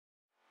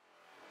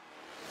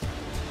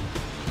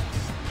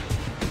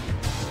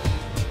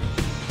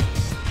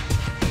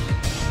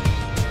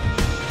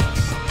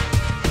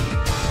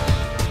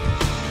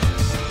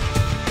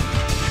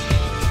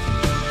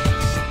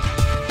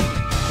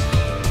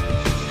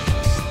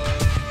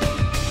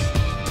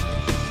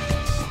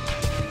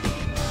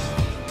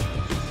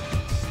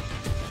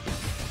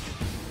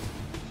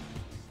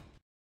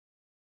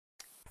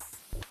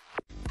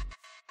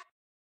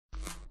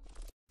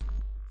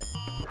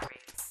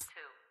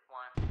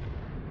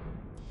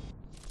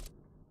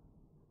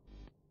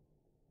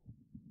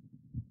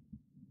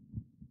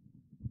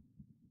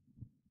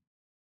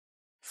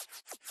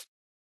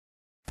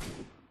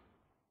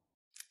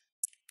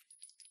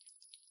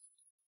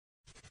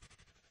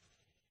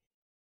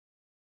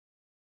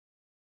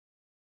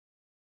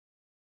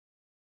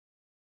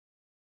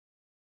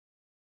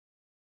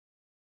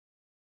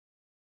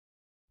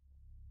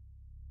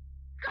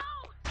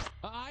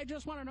I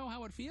just want to know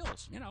how it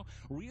feels, you know,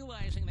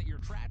 realizing that you're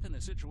trapped in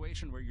a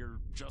situation where you're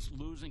just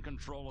losing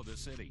control of the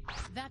city.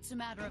 That's a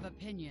matter of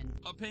opinion.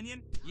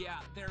 Opinion? Yeah,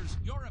 there's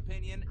your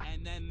opinion,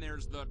 and then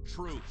there's the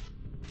truth.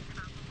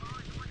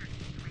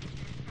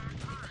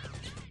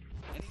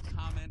 Any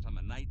comment on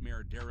the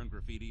nightmare Darren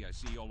graffiti I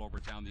see all over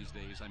town these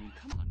days? I mean,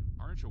 come on,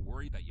 aren't you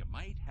worried that you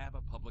might have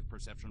a public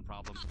perception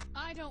problem?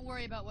 I don't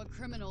worry about what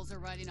criminals are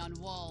writing on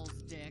walls,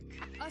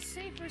 Dick. A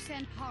safer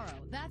San Paro,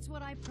 that's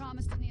what I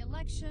promised in the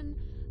election.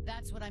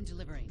 That's what I'm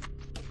delivering.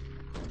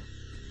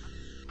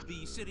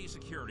 The City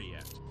Security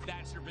Act.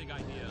 That's your big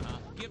idea, huh?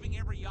 Giving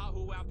every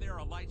Yahoo out there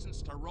a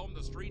license to roam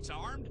the streets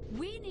armed?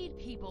 We need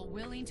people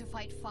willing to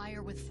fight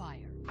fire with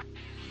fire.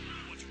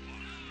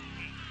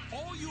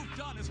 All you've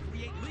done is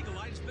create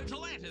legalized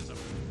vigilantism.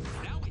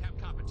 Now we have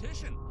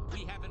competition.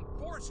 We have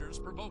enforcers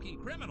provoking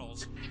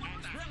criminals,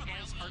 and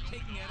criminals are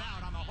taking it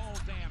out on the whole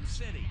damn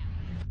city.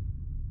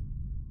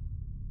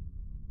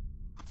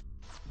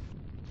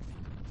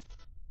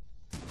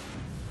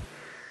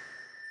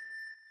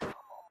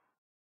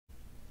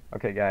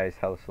 Okay guys,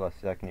 Haile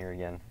second here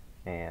again,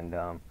 and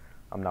I'm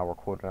now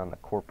recording on the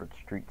Corporate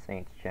Street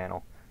Saints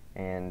channel,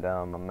 and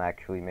I'm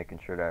actually making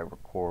sure that I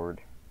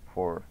record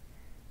for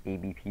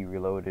ABP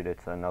Reloaded.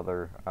 It's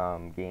another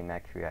game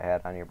actually I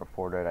had on here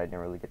before that I didn't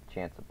really get the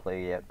chance to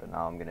play yet, but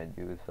now I'm gonna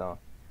do so.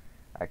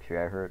 Actually,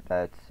 I heard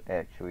that's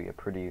actually a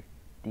pretty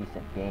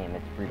decent game.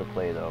 It's free to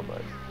play though,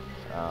 but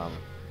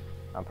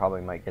I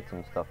probably might get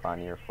some stuff on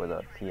here for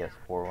the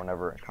PS4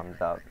 whenever it comes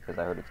out, because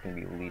I heard it's gonna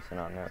be releasing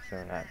on there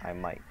soon. I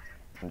might.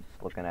 I'm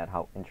just looking at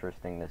how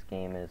interesting this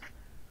game is.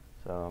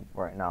 So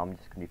right now I'm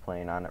just going to be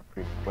playing on it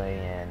free to play,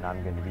 and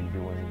I'm going to be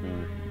doing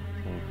the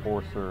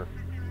Enforcer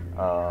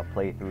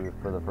playthrough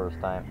for the first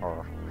time,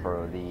 or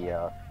for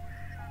the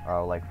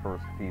like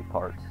first few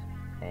parts,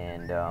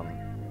 and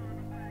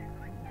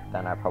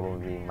then I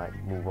probably might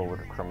move over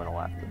to Criminal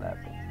after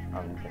that, but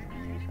I'm going to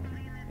be using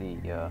the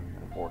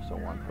Enforcer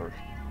one first.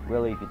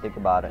 Really, if you think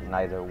about it,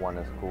 neither one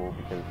is cool,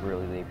 because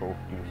really they both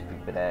do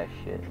stupid ass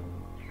shit.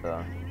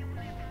 So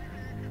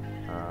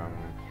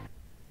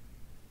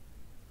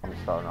I'm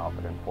starting off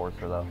with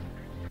Enforcer though.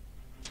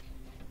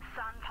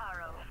 San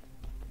Paro,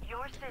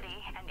 your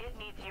city, and it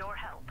needs your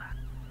help.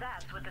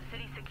 That's what the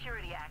City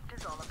Security Act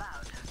is all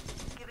about.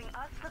 Giving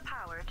us the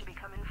power to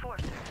become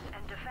enforcers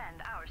and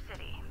defend our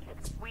city.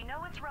 We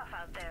know it's rough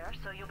out there,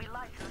 so you'll be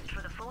licensed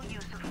for the full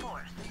use of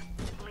force.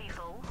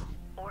 Lethal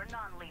or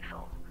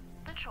non-lethal.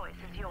 The choice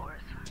is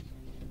yours.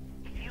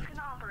 You can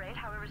operate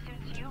however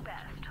suits you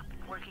best,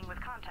 working with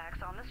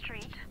contacts on the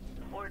street,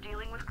 or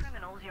dealing with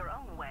criminals your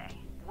own way,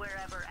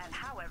 wherever and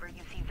however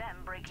you see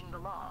them breaking the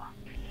law.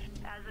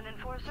 As an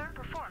enforcer,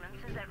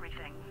 performance is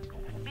everything.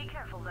 Be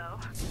careful though.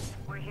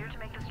 We're here to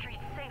make the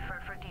streets safer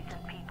for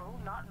decent people,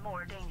 not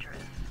more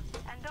dangerous.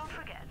 And don't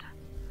forget,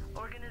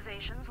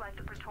 organizations like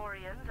the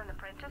Praetorians and the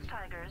Prentice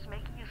Tigers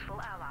make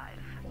useful allies.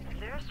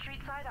 Their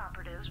street-side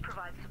operatives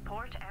provide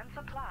support and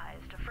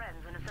supplies to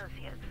friends and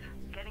associates.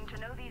 Getting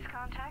to know these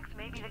contacts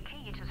may be the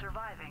key to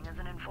surviving as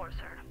an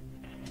enforcer.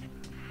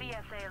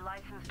 CSA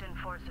licensed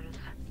enforcers.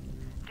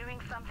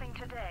 Doing something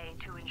today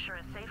to ensure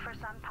a safer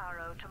San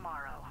Paro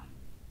tomorrow.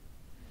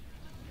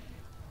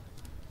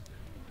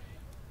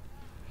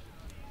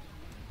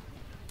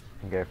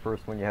 Okay,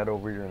 first when you head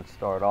over here and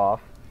start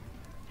off,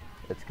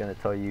 it's going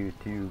to tell you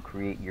to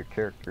create your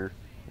character.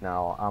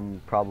 Now,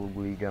 I'm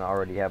probably going to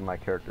already have my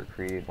character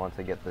created once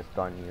I get this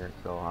done here,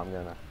 so I'm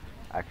going to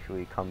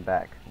actually come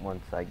back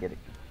once I get it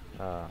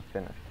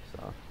finished.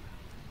 So,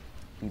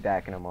 be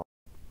back in a moment.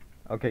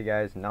 Okay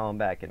guys, now I'm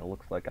back and it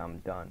looks like I'm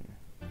done.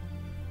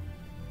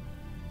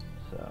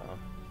 So,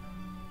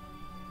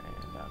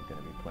 and I'm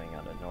going to be playing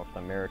on a North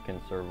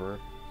American server,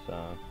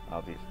 so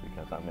obviously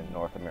because I'm in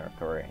North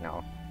America right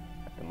now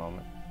at the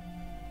moment.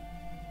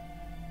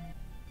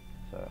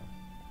 So,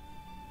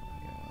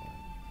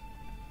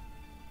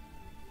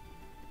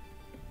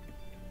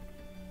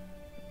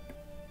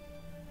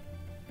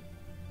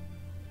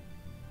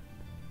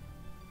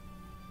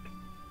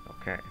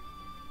 okay.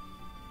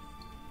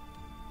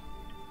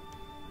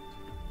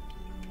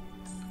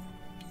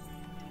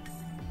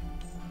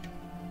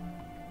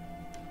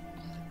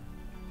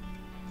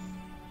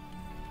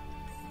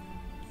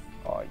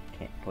 Oh, you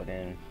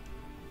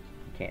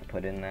can't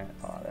put in that?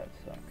 Oh, that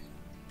sucks.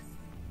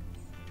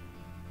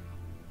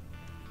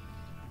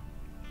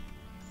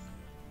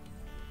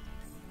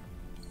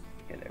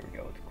 Yeah, there we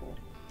go, it's cool.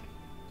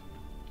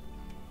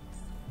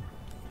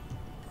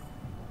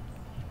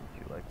 Would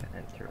you like to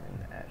enter in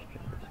the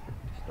Ashton district to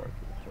start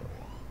the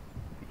tutorial?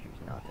 If you choose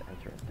not to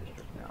enter in the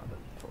district now, the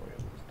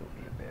tutorial will still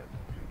be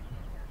available to you.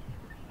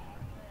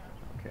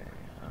 Okay, as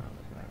a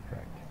matter of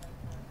fact,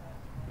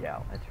 yeah,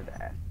 I'll enter the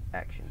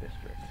action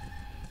district.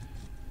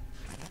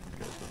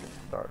 Because we'll get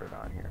started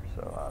on here,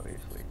 so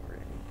obviously we're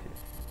going to need to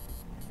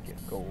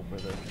go over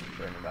this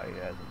for anybody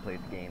that hasn't played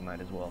the game.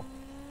 Might as well.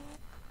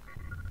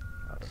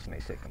 Oh, this may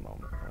take a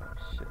moment. Oh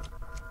shit.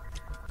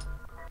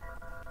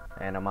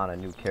 And I'm on a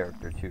new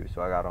character too,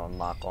 so I gotta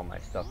unlock all my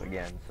stuff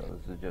again, so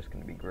this is just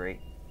gonna be great.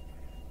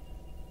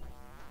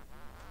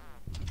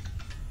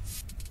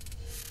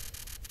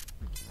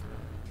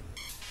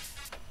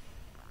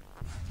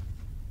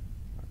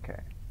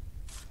 Okay.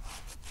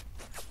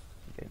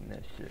 Getting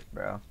this shit,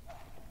 bro.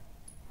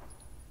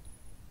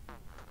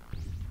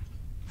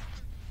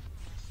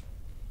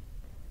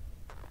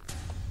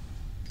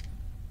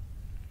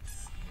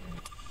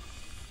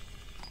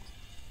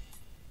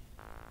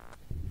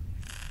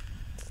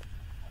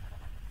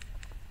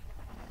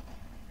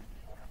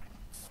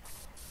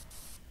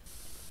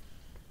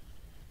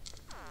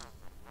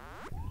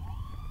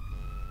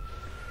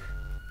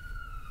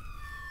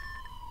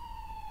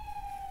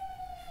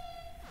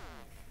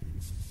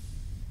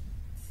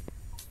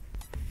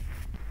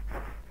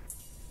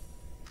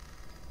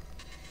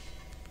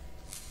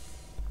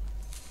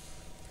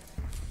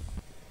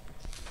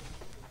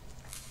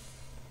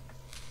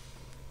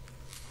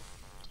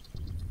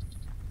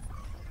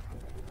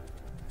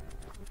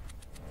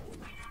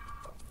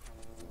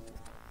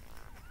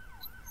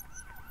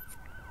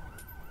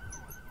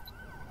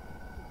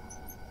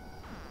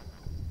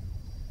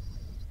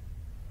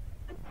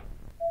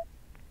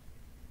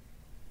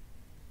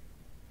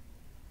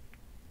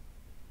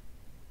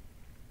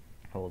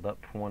 Hold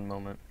up for one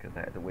moment because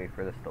I had to wait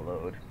for this to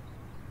load.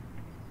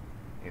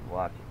 You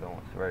watch it though,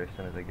 so right as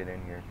soon as I get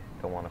in here,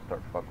 don't want to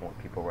start fucking with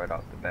people right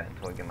off the bat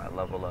until I get my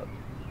level up.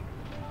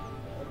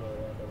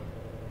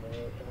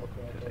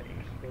 To the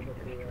APB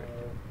district.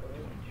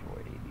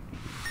 Enjoy APB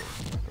for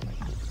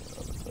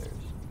other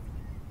players.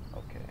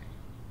 Okay.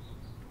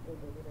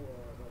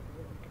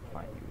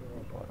 Find you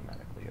group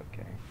automatically,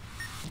 okay.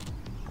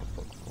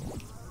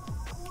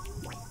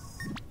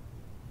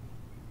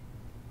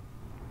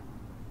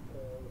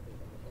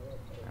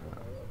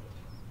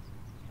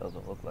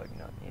 Doesn't look like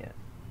none yet.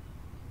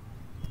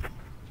 Let's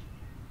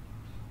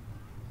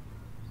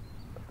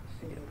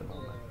see at the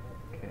moment.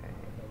 Okay.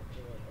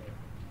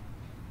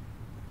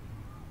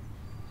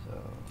 So,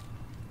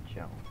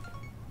 jump.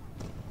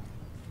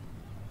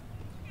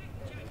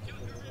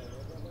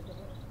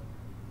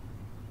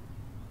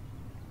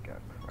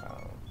 Got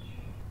crouch.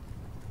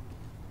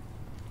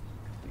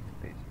 Complete the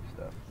basic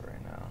stuff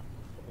right now.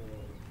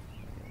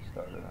 Getting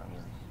started on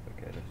this.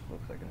 Okay, this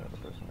looks like another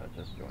person that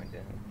just joined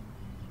in.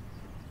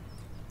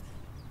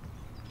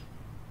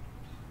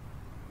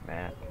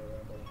 Map.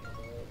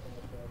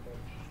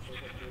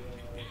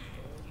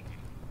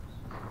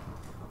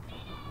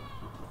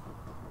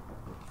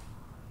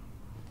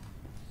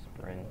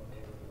 Sprint.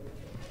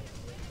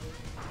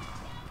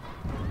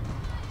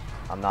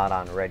 I'm not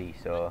on ready,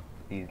 so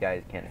these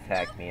guys can't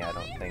attack me, I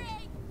don't think.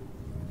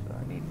 So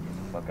I need to get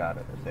the fuck out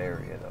of this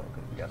area though,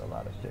 because we got a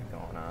lot of shit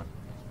going on.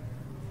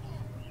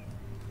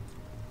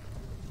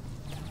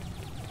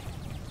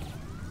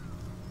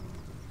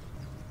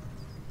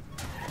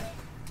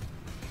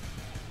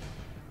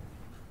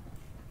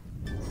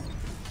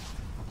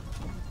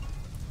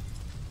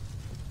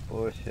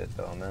 Bullshit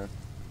though, man.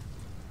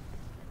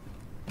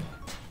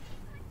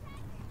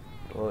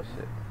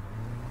 Bullshit.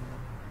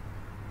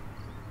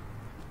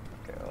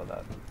 Okay, hold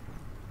up.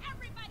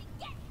 Everybody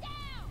get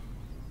down!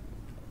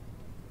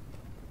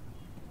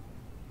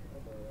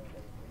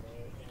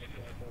 Check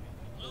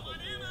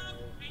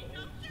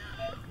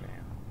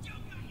man.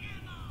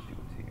 See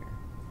what's here.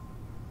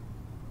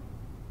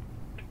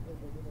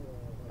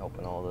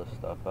 Open all this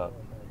stuff up.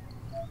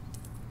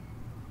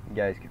 You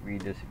guys could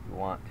read this if you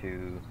want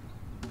to.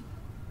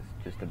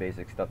 Just the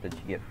basic stuff that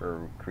you get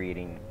for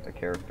creating a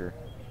character.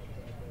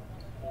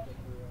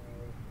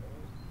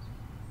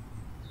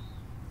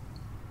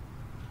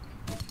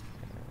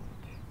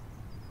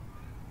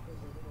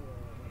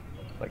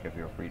 Like if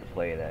you're free to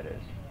play, that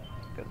is.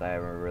 Because I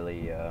haven't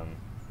really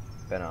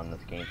been on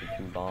this game for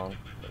too long.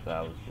 Because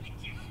I was just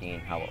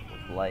seeing how it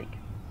was like.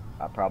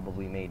 I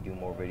probably may do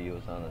more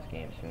videos on this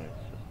game soon.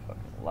 It's just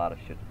fucking a lot of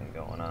shit's been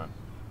going on.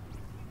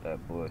 That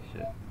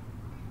bullshit.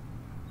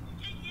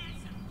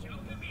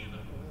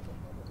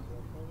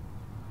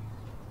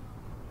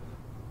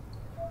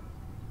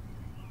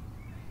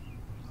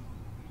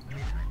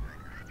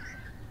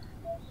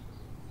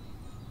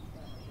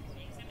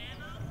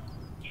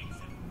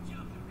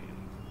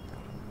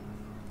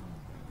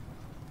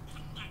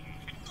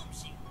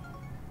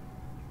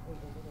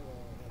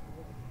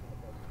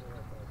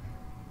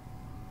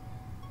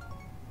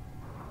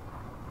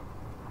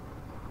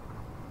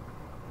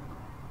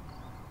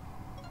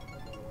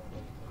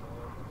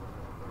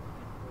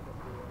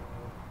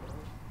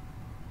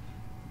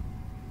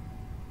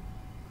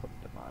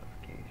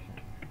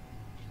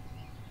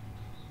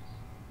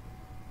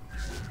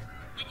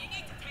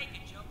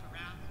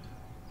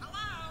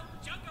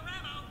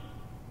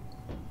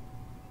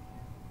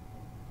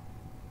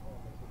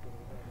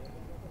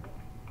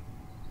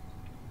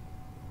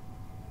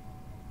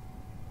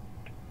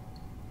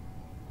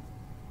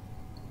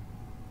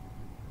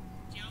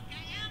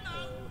 Joker ammo!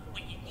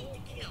 When you need to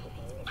kill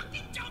these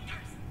fucking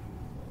jokers!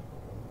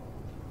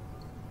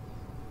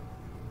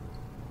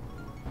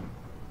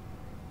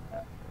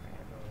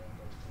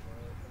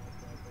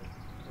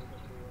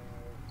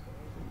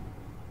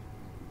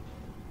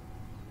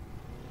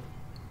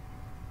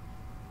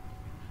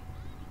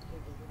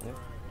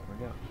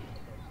 go.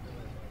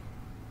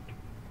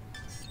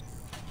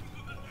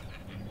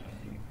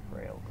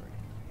 Frail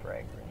grenade.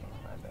 Frag grenade,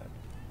 my bad.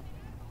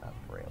 Not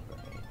frail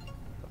grenade.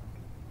 Fuck.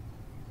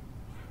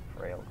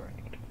 Frail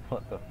grenade.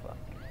 What the fuck?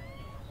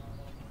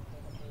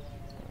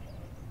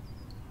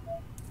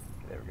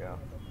 There we go.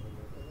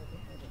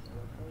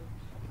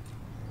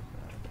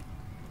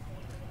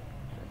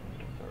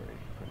 Inventory,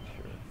 pretty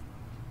sure.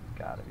 It's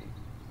gotta be.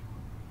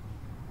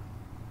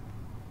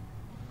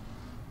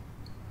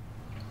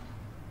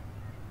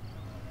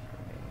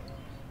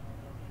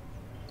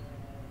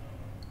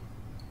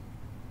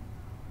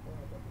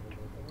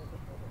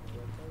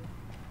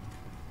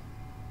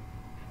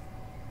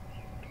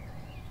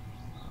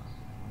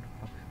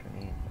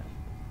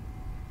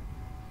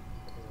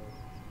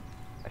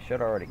 I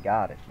should already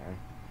got it, man.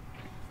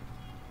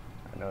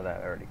 I know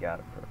that I already got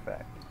it for a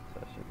fact, so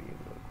I should be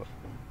able to equip it.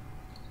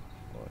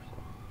 Or so.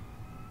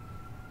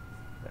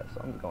 Yeah,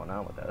 something's going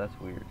on with that. That's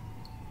weird.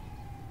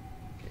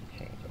 Okay,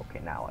 change.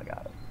 Okay, now I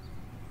got it.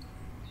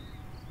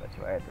 That's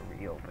why I had to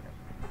reopen it.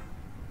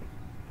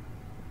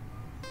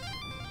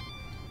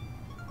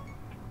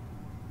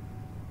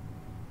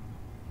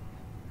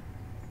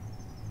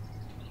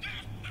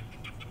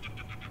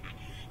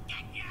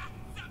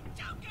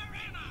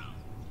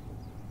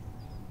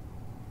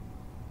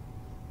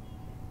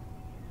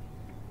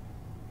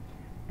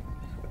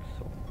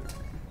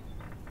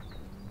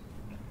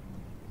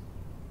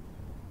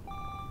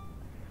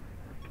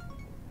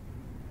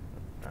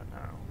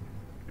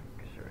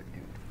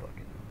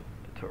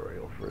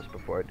 First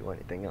before I do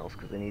anything else,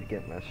 because I need to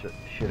get my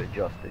shit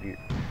adjusted. If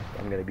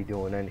I'm gonna be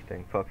doing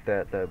anything, fuck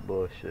that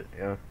bullshit,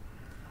 yeah.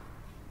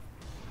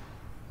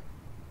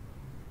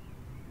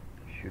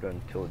 Shoot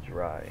until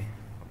dry.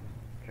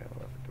 Okay, I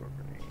left the door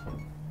grenade.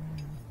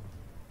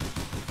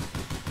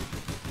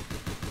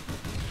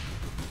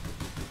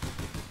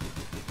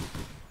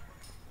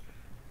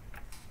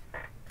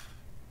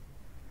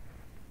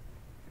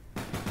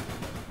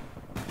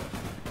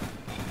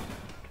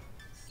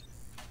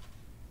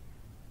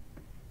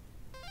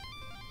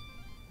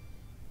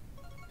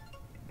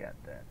 Got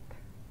that.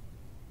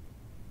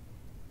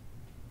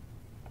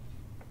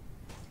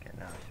 Okay,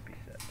 now it should be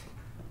set.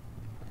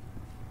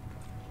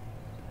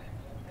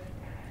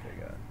 There you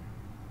go.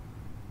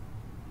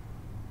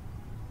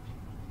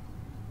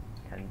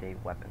 10-day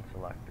weapon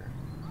selector.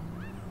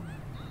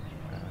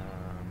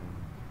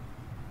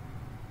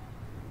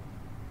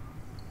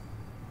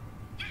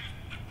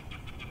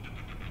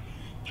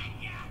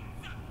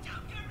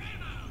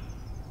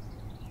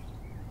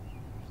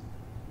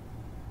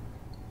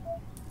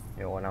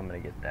 You know what, I'm gonna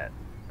get that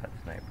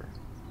sniper,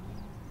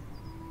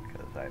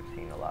 because I've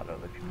seen a lot of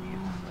other people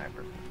use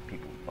snipers.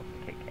 People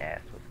fucking kick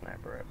ass with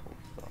sniper rifles,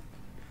 so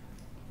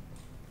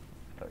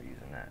start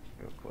using that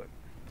real quick.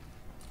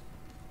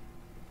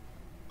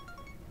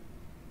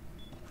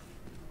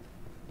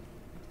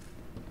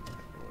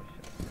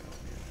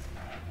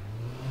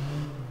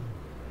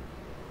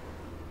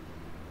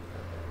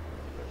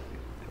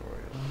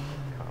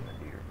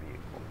 Commandeer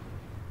vehicle.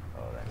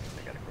 Oh, that means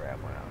I gotta grab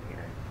one out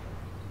here.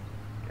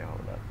 Okay,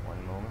 hold up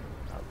one moment.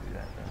 I'll do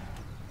that now.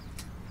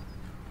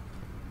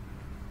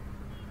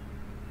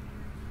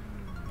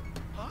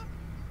 Huh?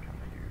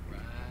 Commandeer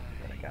vehicle.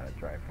 Then I gotta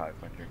drive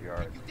 500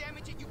 yards. You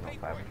damage it, you No, pay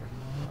for 500. it.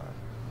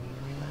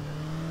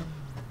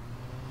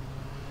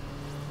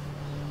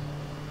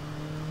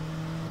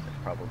 It's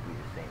probably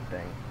the same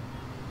thing.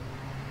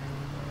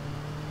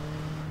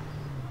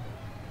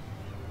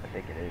 I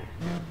think it is.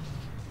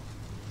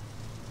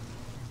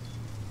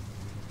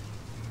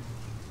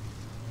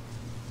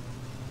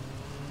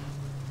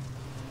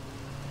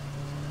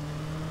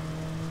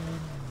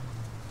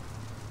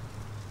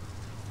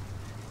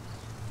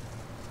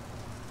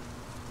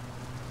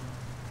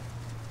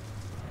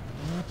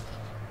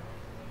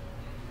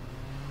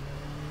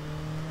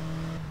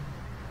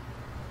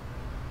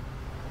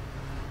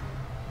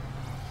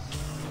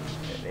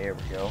 Okay, there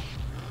we go.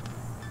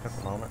 Took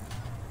a moment.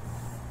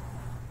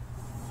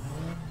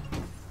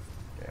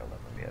 Okay, hold on,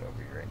 let me head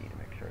over here. I need to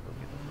make sure I go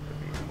get the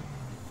vehicle.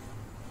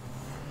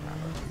 Not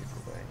the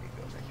vehicle, but I need to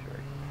go make sure I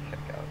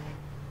check out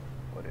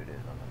what it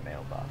is on the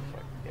mailbox so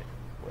I can get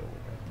what it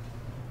was in.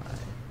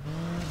 Alright.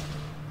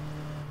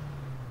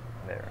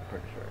 There, I'm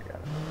pretty sure I got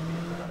another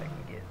vehicle that I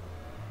can get.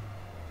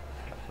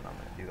 That's what I'm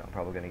gonna do. I'm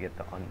probably gonna get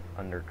the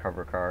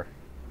undercover car.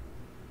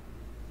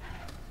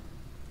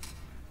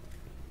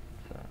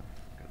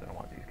 Because I don't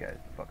want these guys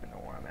to fucking know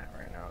where I'm at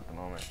right now at the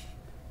moment.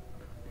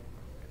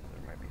 Because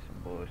there might be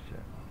some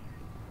bullshit.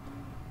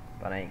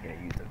 But I ain't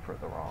gonna use it for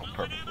the wrong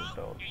purposes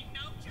though.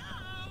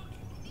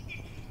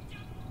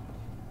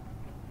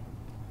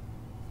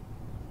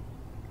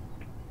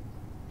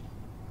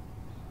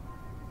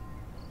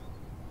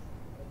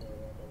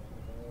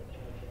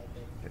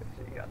 Okay,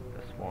 so you got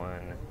this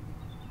one,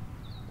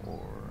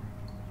 or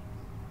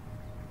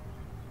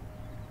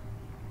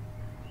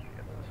you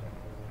got this one.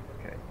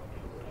 Okay.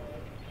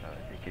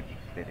 It could be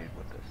fitted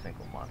with a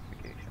single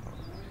modification.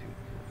 Let's see what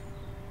this is.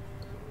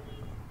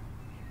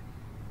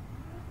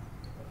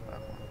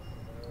 That one.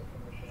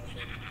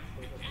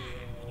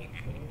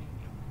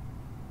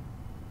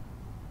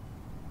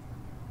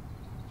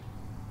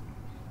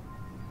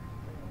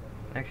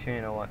 Actually,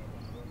 you know what?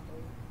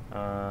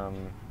 I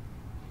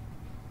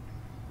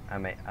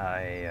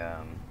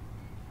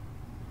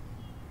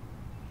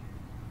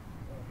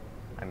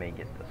may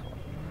get this one.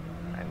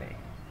 I may.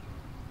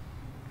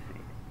 Let's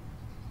see.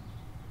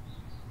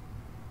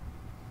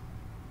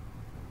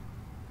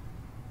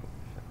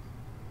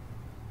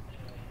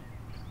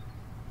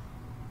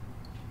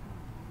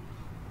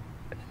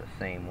 It's the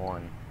same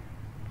one.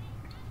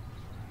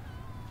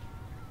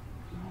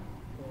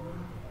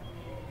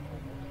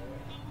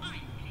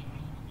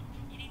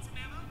 You need some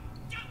ammo?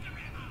 Junker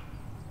ammo!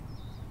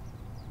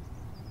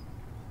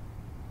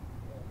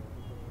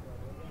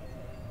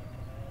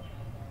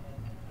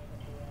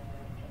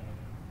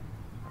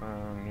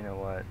 You know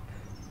what?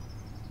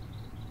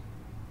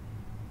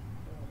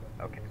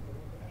 Okay.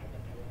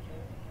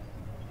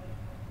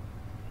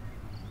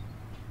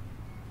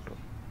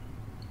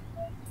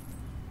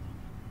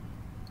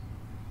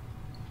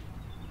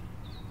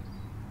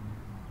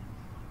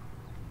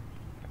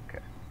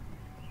 Okay.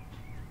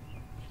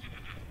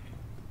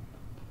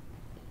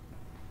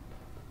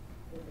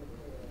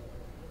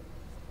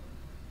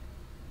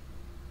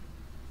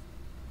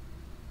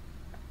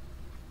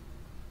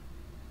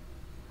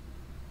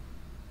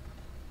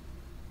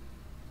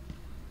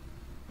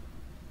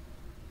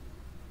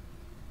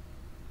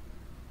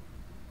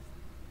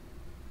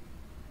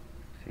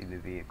 See the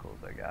vehicles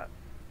I got.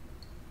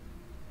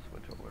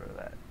 Switch over to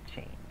that.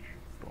 Change.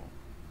 Boom.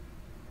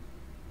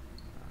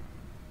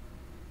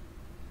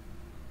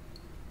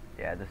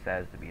 Yeah, this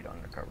has to be an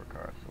undercover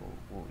car, so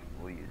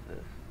we'll use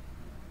this.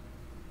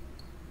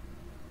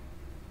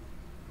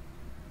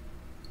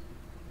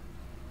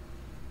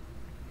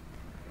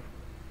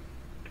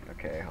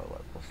 Okay, hold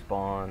up. We'll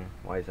spawn.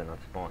 Why is it not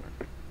spawning?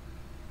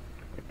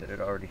 Did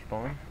it already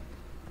spawn?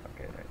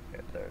 Okay,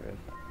 there it is.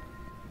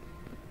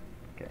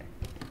 Okay.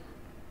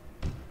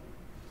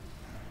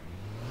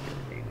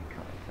 Daily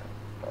content.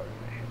 Started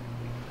mission.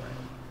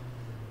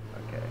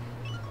 Okay.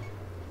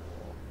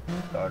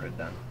 Cool. Started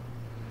then.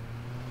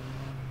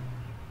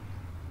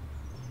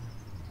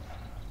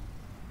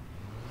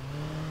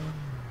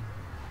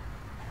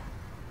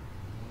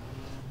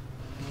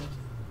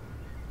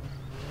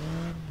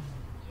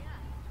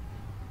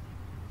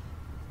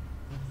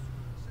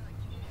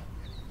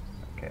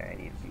 Okay, I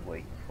need to be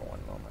waiting for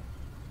one moment.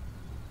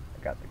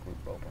 I got the group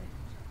open.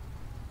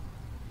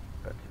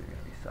 Bet there's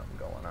gonna be something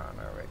going on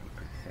already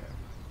pretty soon.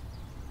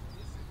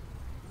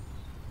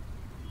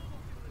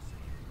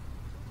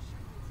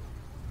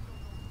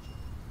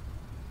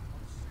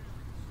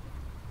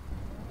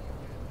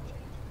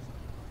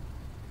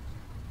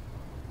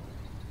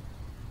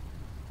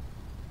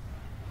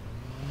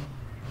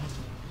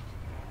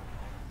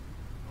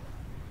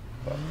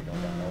 But we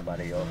don't got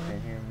nobody else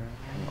in here, man.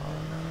 Come on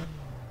now.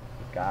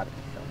 There's gotta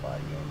be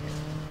somebody in here.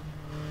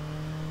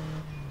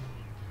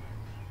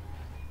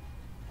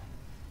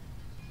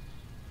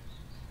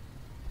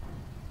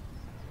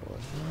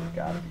 There's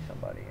gotta be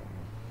somebody in here.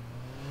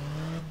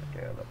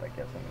 Okay, look, I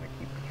guess I'm gonna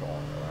keep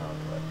patrolling around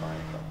until I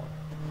find someone.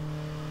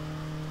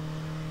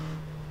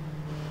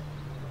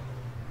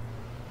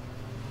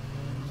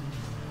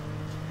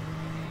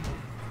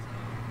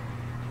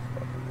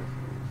 What is this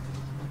dude?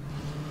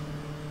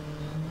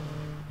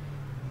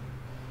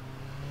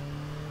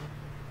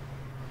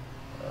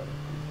 This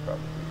dude's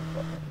probably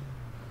fucking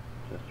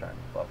just trying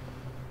to fuck him.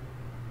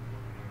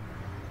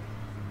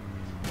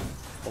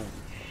 Holy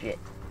shit.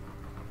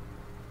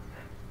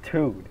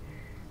 Dude,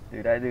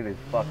 that dude is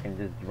fucking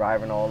just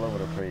driving all over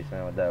the place,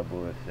 man, with that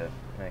bullshit.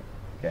 Like,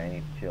 okay, I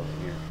need to chill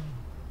here.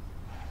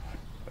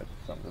 But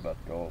something's about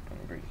to go open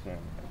pretty soon.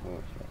 That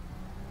bullshit.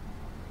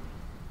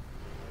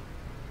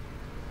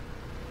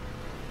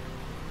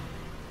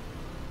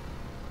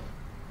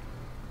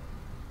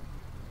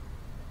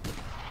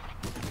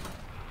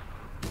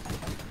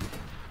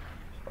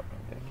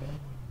 Fucking dickhead.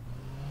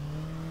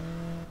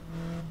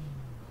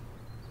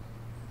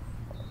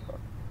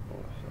 Motherfucking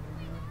bullshit.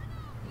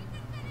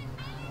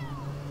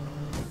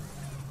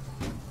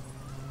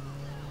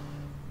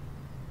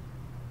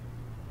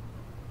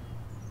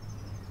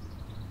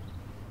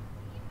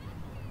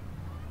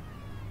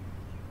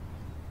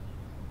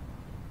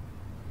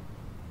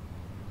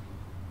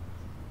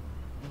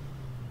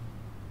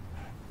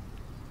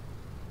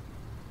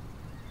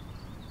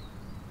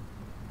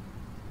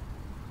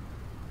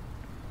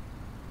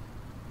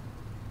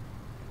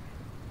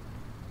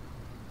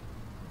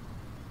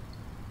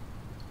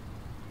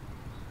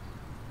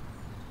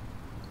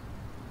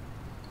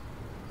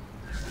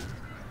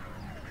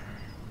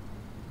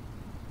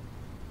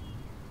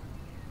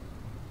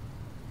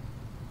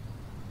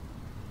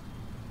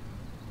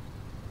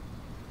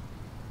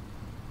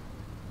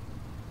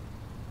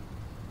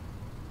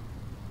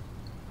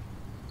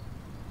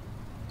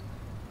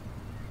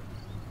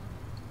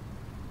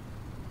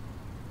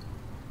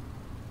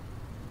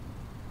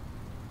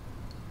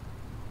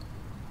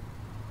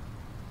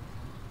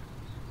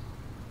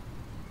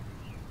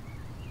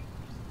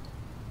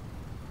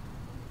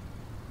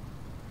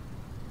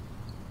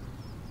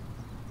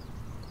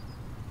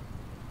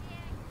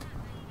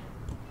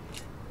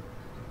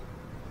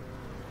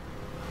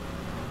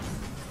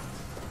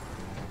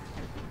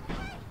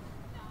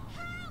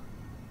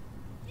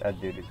 That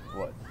dude is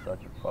what? Such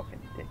a fucking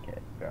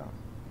dickhead, bro.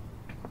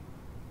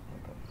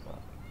 What the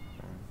fuck?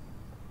 Man?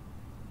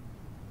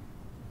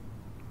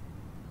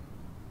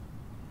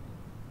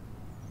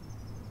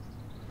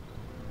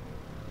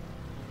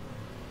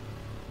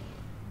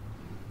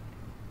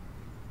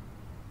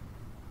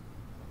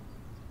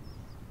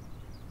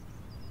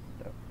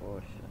 That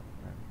bullshit,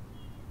 man.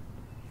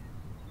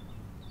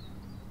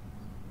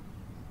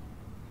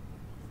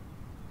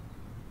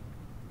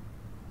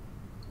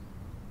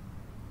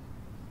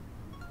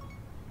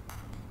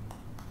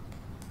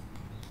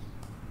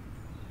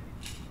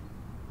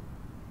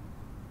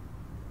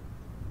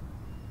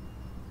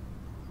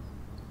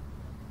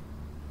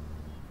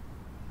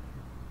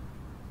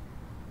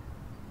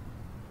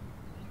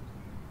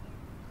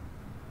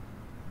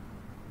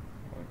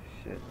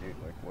 Shit, dude,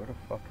 like, where the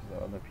fuck is the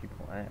other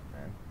people at,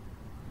 man?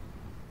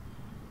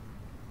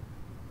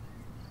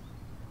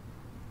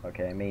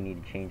 Okay, I may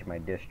need to change my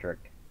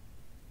district.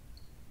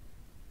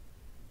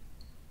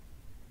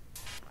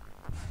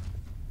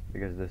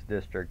 Because this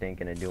district ain't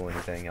gonna do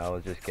anything. I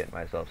was just getting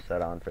myself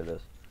set on for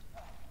this.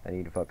 I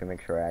need to fucking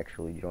make sure I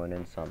actually join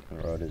in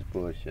something or this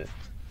bullshit.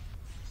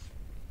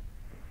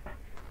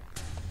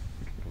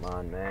 Come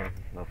on, man.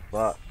 The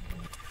fuck?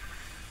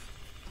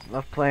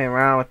 Enough playing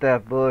around with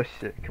that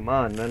bullshit. Come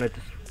on, man. I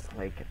just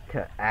like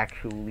to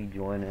actually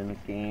join in the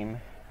game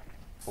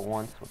for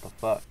once. What the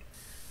fuck?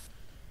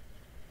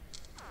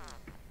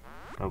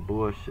 No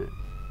bullshit.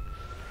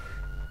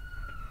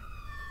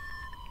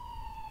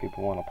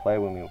 People want to play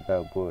with me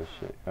without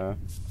bullshit, huh?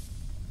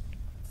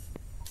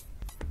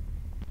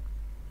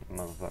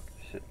 Motherfucker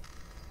shit.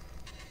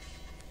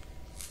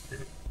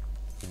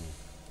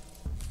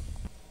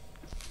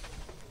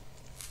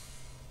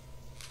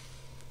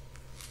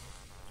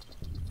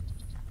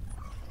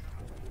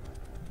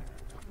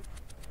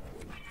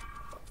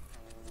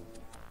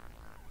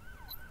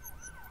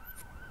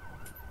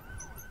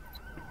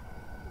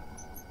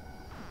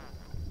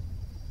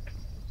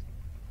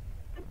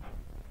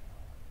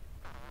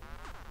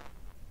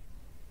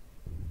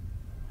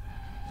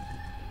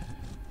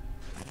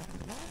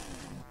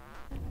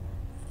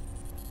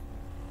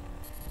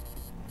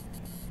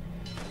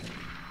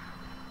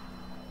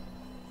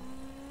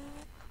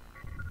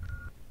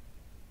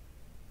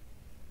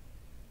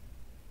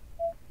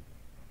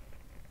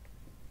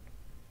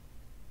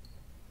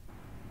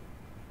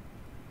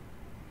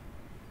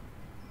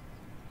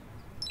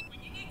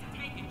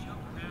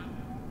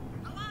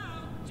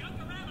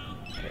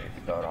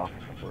 Start off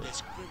with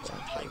There's crims on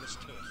Tiger's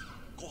turf.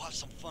 Go have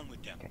some fun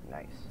with them. Okay,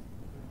 nice.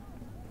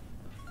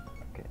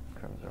 Okay,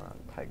 crims are on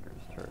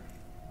Tiger's turf.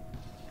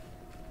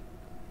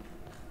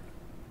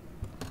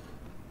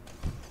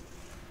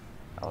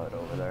 I'll head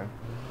over there.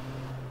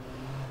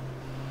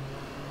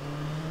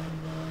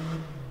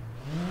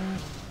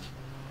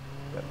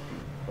 Got a few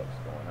what's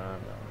going on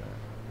down there.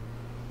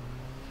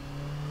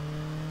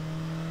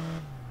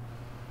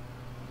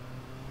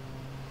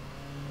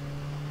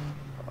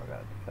 Oh, I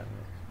gotta defend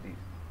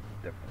these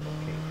different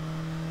locations.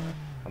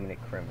 How many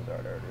crims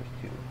are there? There's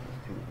two. There's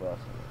two of us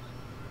and there's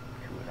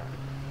two of them.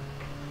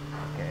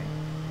 Okay.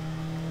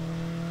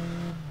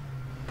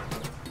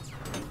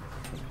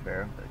 Seems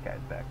fair. That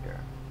guy's back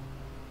there.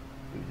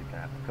 Dudes are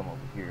gonna have to come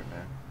over here,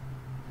 man.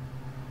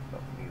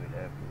 Fuck me with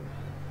that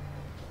bullshit.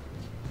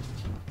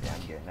 Yeah,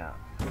 I'm getting out.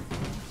 Because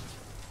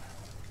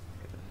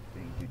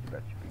these dudes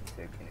about to be,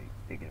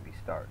 they're gonna be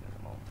starting in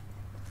a moment.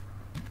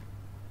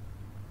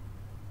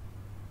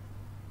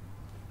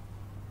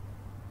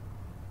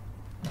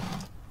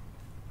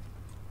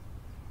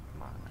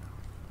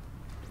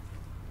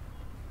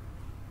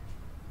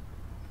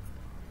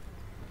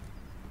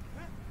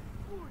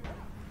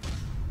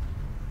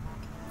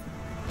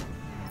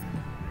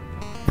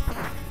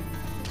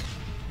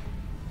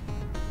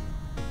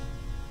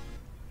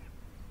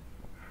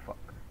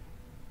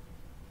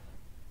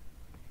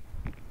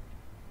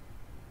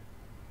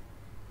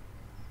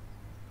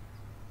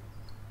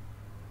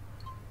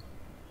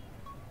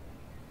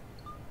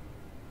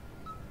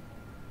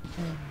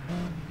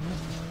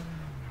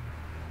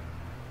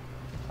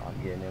 I'm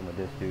getting in with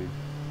this dude.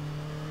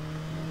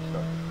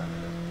 Start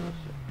defending this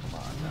bullshit. Come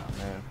on now,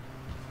 man.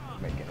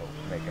 Making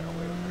our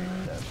way over here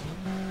with that.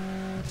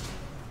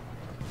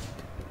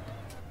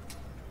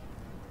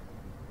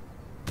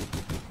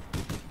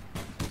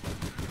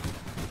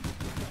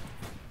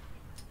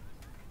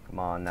 Come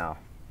on now.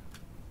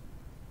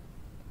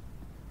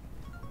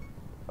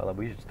 Well,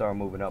 we should start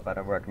moving up. I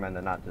don't recommend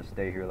to not just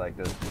stay here like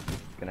this.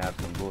 Gonna have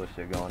some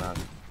bullshit going on.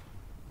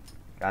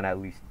 Got at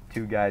least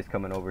 2 guys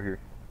coming over here.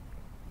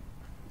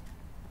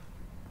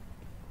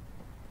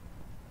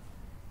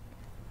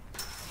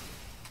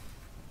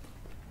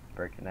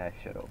 Breaking that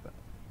shit open.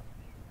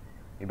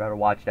 You better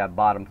watch that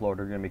bottom floor.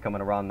 They're gonna be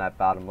coming around that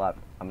bottom left.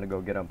 I'm gonna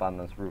go get up on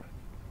this roof.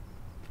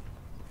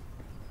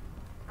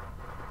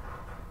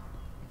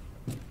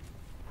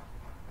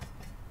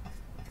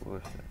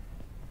 Bullshit.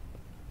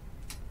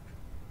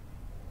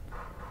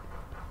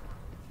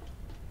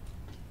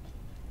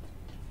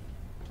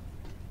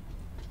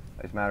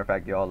 As a matter of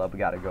fact, y'all up. We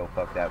gotta go.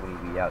 Fuck that. We need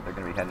to be out. They're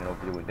gonna be heading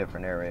over to a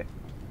different area.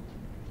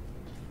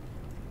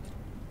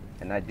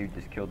 And that dude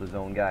just killed his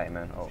own guy,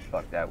 man. Oh,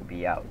 fuck, that would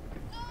be out.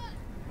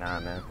 Nah,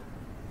 man.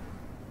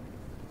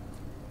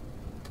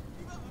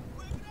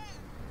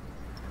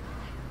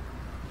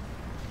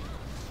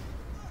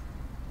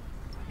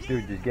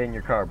 Dude, just get in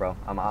your car, bro.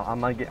 I'm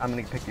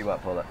gonna pick you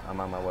up. Hold up. I'm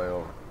on my way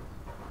over.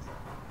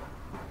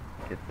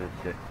 Get this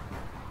shit.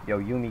 Yo,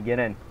 Yumi, get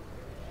in.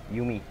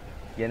 Yumi,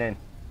 get in.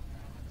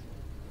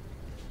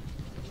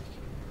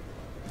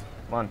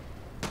 Come on.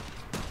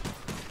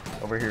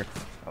 Over here.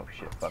 Oh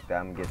shit, fuck that.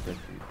 I'm gonna get this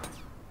dude.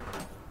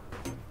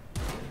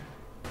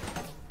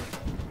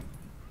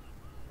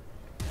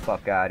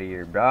 Fuck out of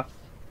here, bro.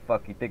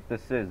 Fuck you think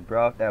this is,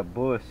 bro? That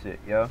bullshit,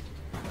 yo.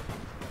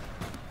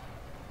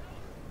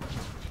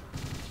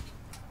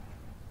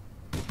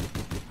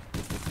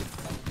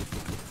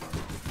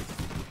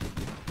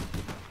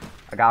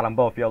 I got them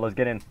both, yo. Let's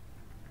get in.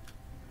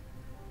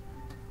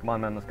 Come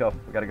on, man. Let's go.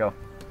 We gotta go.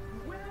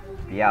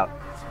 Be out.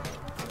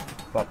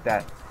 Fuck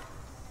that.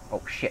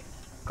 Oh, shit.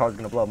 Car's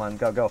gonna blow, man.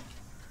 Go, go.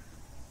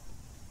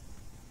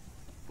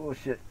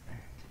 Bullshit.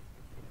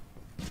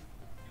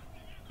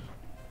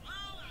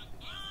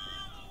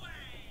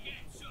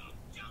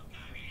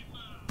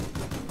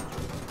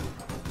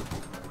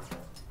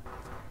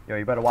 Yo,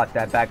 you better watch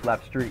that back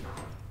left street.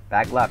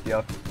 Back left,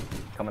 yo.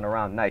 Coming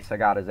around. Nice. I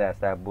got his ass.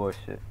 That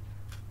bullshit.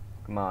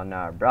 Come on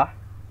now, bruh.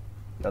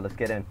 Yo, let's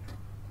get in.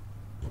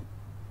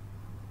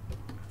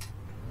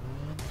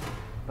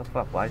 What the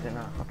fuck? Why is it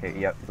not? Okay,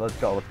 yep. Let's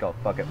go. Let's go.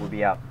 Fuck it. We'll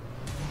be out.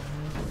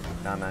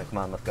 Nah, man. Come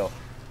on. Let's go.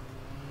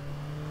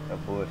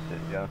 That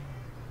bullshit, yo.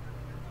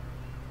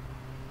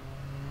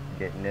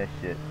 Getting this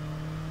shit.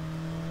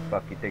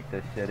 Fuck you think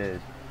this shit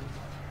is?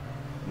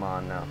 Come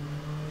on now.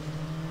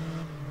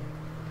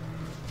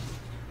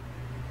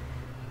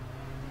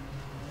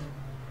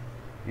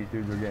 These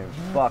dudes are getting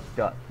fucked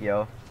up,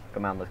 yo.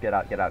 Come on, let's get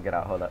out, get out, get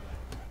out. Hold up.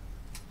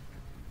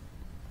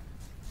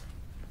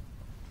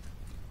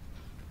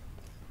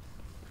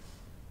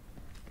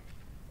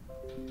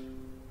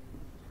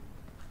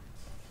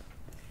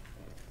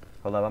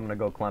 Hold up, I'm gonna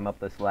go climb up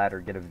this ladder,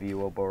 get a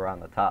view over on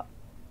the top.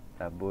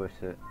 That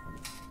bullshit.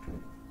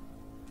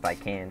 If I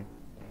can.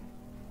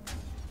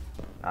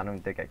 I don't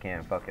even think I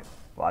can. Fuck it.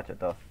 Watch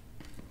it though.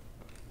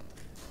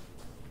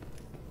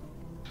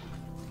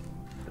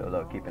 So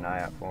though, keep an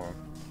eye out for them.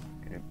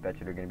 I bet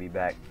you they're gonna be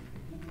back.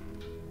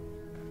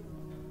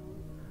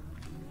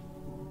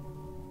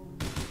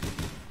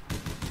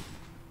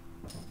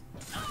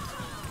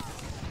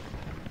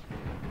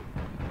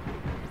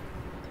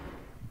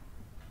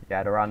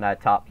 Yeah, they're on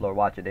that top floor.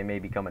 Watch it. They may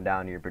be coming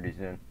down here pretty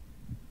soon.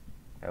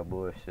 That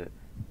bullshit.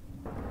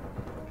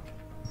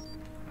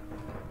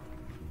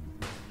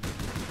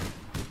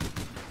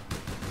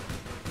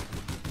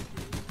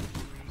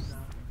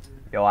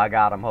 Yo, I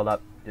got him. Hold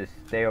up. Just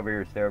stay over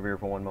here. Stay over here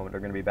for one moment. They're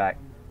gonna be back.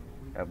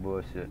 That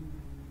bullshit.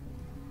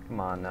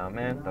 Come on now,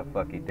 man. What the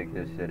fuck you think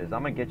this shit is?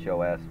 I'm gonna get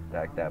your ass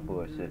back. That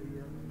bullshit.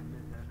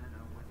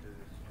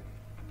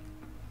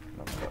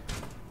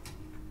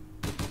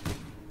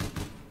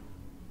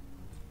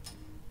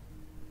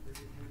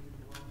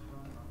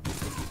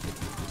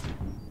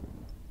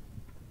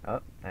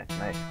 Oh, nice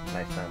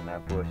time.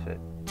 That bullshit.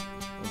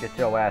 Get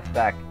your ass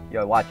back.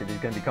 Yo, watch it. He's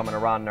gonna be coming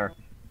around there.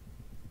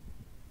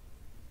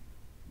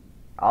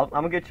 I'm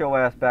gonna get your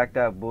ass back.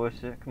 That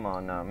bullshit. Come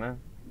on now, man.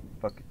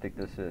 Fuck you think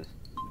this is?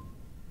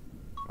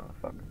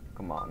 Motherfucker.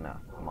 Come on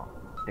now. Come on.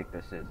 Think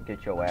this is?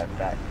 Get your ass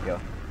back, yo.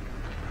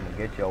 I'm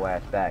gonna get your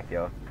ass back,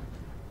 yo.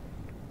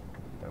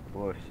 That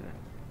bullshit.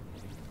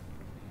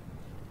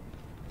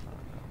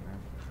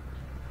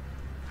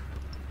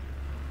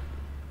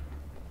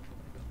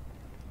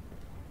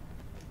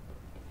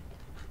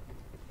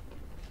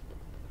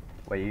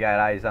 Wait, you got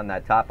eyes on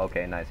that top?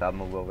 Okay, nice. I'll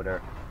move over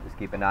there. Just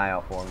keep an eye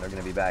out for them. They're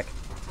gonna be back.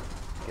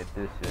 Get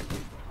this shit.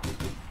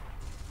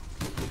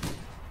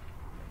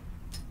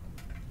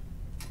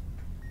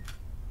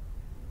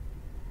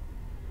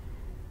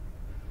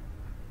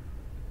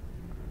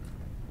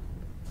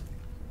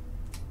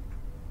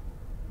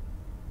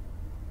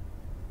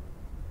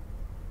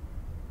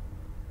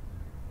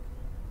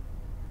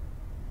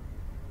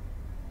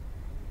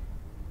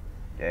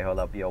 Okay, hold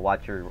up. Yo,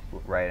 watch your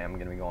right. I'm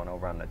gonna be going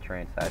over on the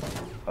train side.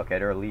 Okay,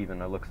 they're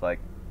leaving, it looks like.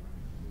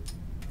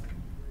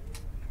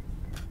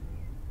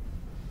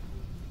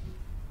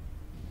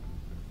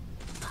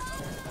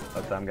 Looks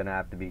like I'm gonna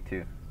have to be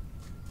too.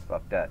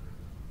 Fuck that.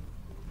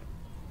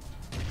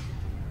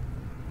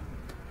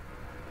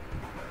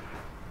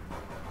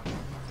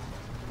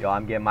 Yo,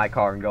 I'm getting my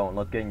car and going.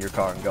 Let's get in your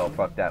car and go.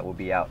 Fuck that. We'll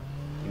be out.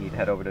 We need to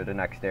head over to the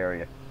next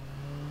area.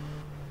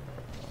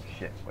 Oh,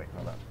 shit. Wait,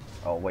 hold up.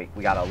 Oh, wait.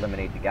 We gotta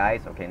eliminate the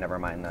guys? Okay, never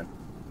mind then.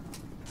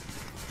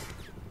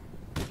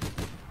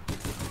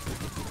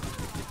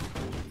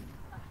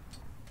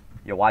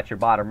 Yo, watch your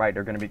bottom right.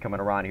 They're gonna be coming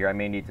around here. I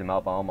may need some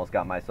help. I almost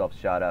got myself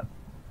shot up.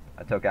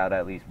 I took out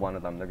at least one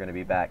of them. They're gonna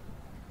be back.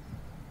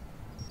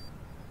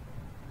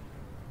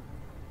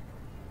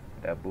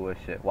 That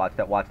bullshit. Watch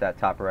that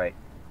top right.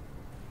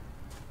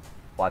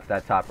 Watch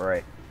that top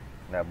right.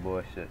 That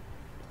bullshit.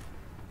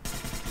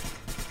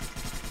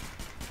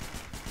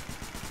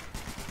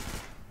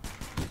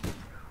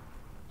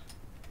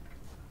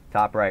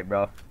 Top right,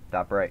 bro.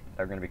 Top right.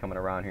 They're gonna be coming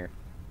around here.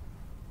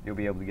 You'll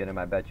be able to get him,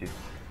 I bet you.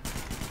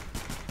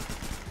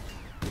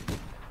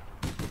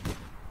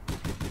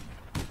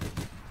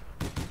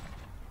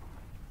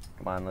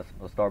 Come on, let's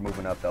start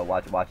moving up though.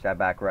 Watch that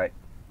back right.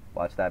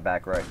 Watch that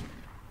back right.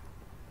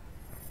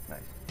 Nice.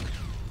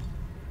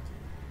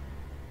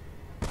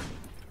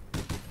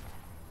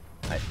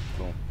 Nice.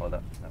 Boom. Hold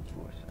up. That's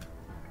bullshit.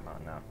 Come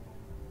on now.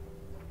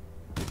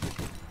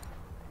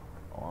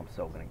 Oh, I'm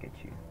so gonna get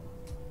you.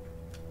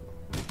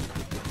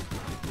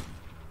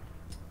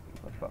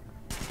 Motherfucker.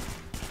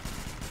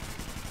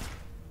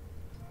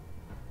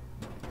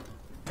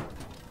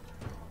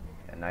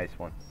 Yeah, nice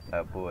one.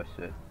 That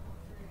bullshit.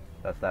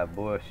 That's that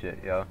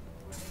bullshit, yo.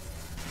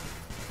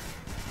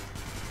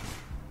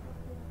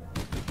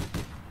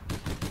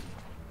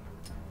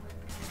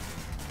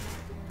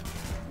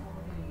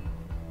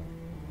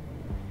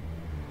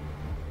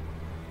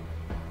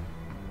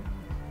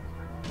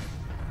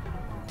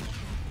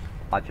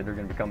 Watch it, they're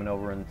gonna be coming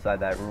over inside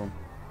that room.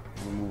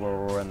 We'll move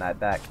over in that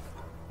back.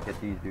 Get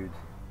these dudes.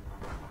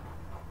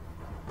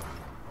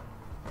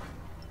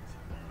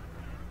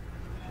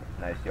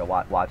 Nice, yo.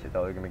 Watch it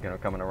though. They're gonna be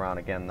coming around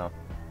again though.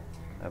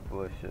 That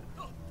bullshit.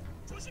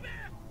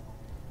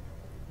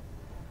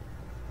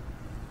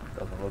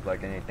 Doesn't look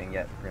like anything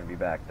yet. We're gonna be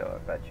back though, I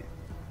bet you.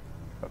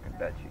 Fucking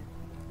bet you.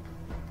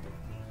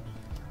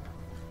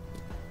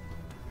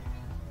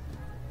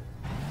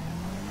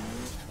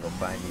 Go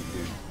find these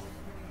dudes.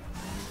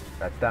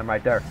 That's them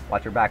right there.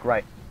 Watch your back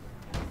right.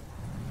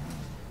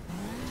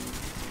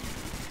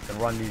 And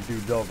run these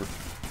dudes over.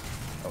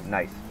 Oh,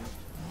 nice.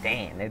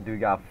 Damn, that dude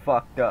got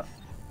fucked up.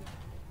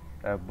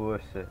 That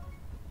bullshit.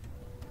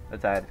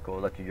 That's alright, it's cool.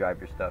 Let you drive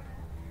your stuff.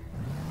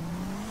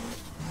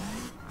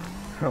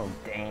 Oh,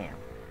 damn.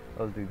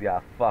 Those dudes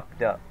got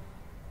fucked up.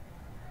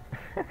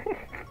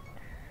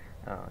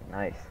 Oh,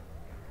 nice.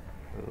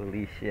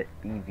 Holy shit.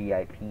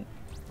 EVIP.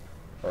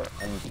 Or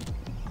MVP.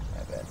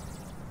 I bet.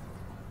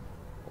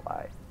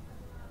 Why?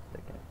 They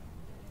can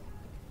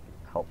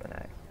help an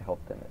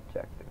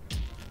objective.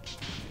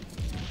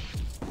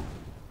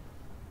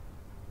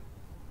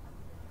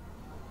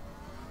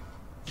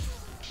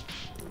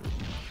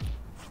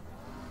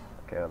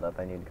 Okay, hold up.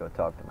 I need to go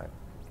talk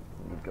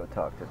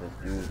to this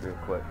dude real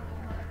quick.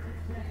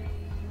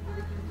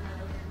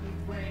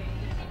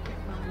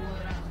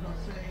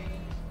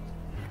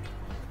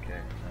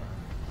 Okay.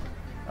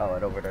 Oh,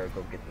 and over there,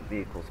 go get the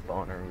vehicle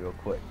spawner real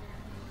quick.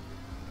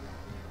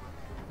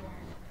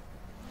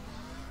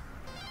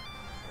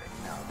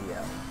 Now be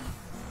out.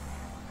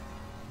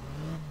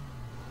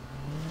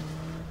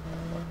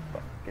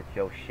 Get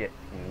your shit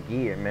in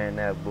gear, man.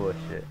 That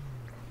bullshit.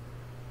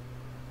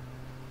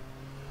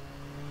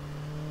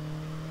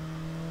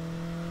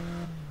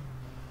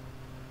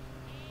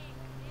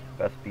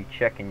 Best be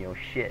checking your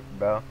shit,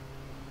 bro.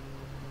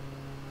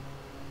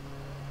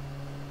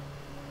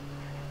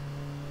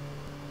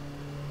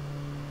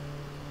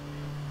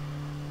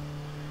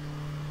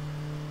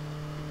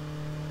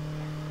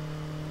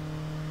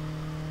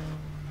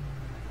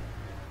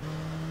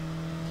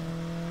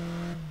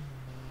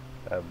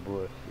 That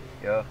bullshit,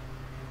 yo.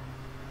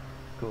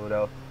 Cool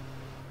though.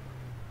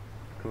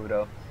 Cool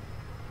though.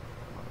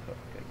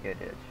 Motherfucker, get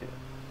that shit.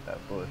 That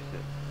bullshit.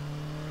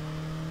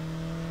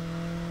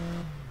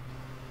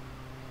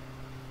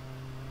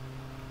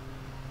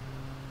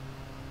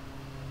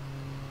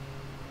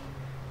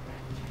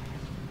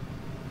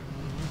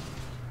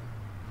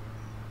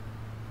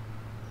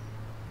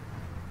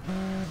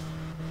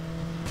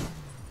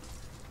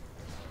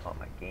 Oh,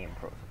 my game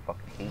pros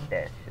fucking hate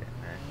that shit,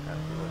 man. That's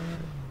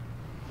bullshit.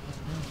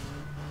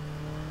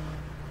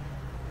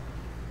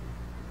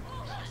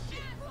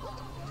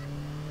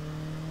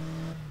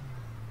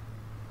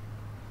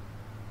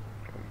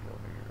 He's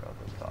over here, I'll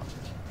go talk.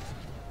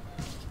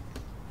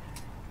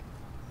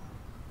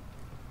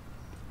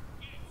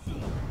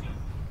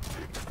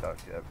 Talk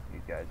to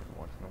you guys every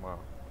once in a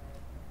while.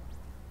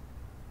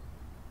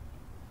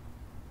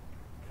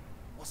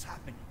 What's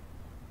happening?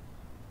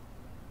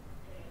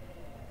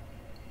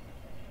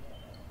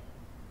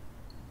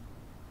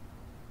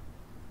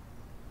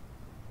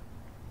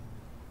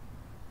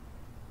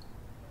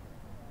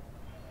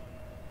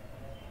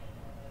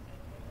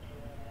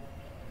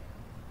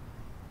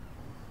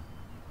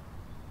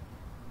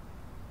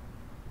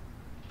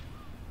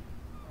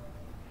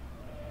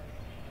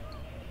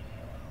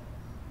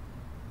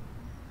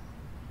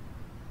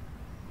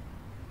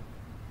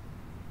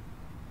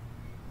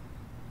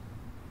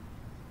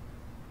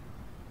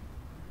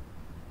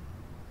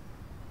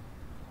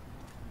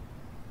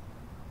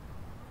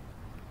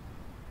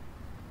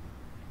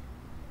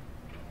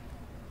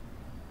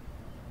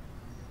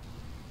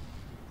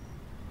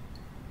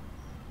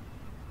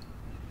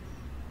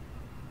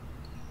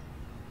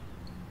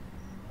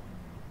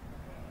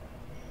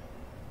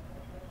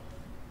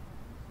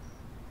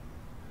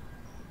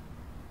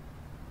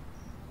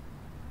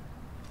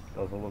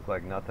 Doesn't look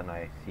like nothing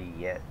I see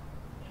yet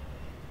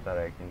that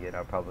I can get.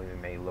 I probably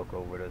may look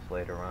over this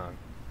later on.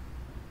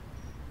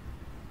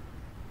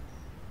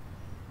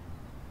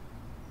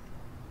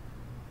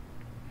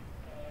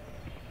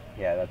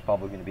 yeah, that's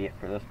probably going to be it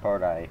for this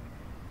part.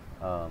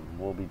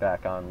 We'll be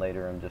back on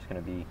later. I'm just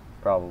going to be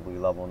probably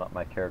leveling up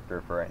my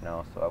character for right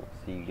now, so I will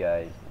see you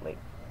guys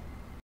later.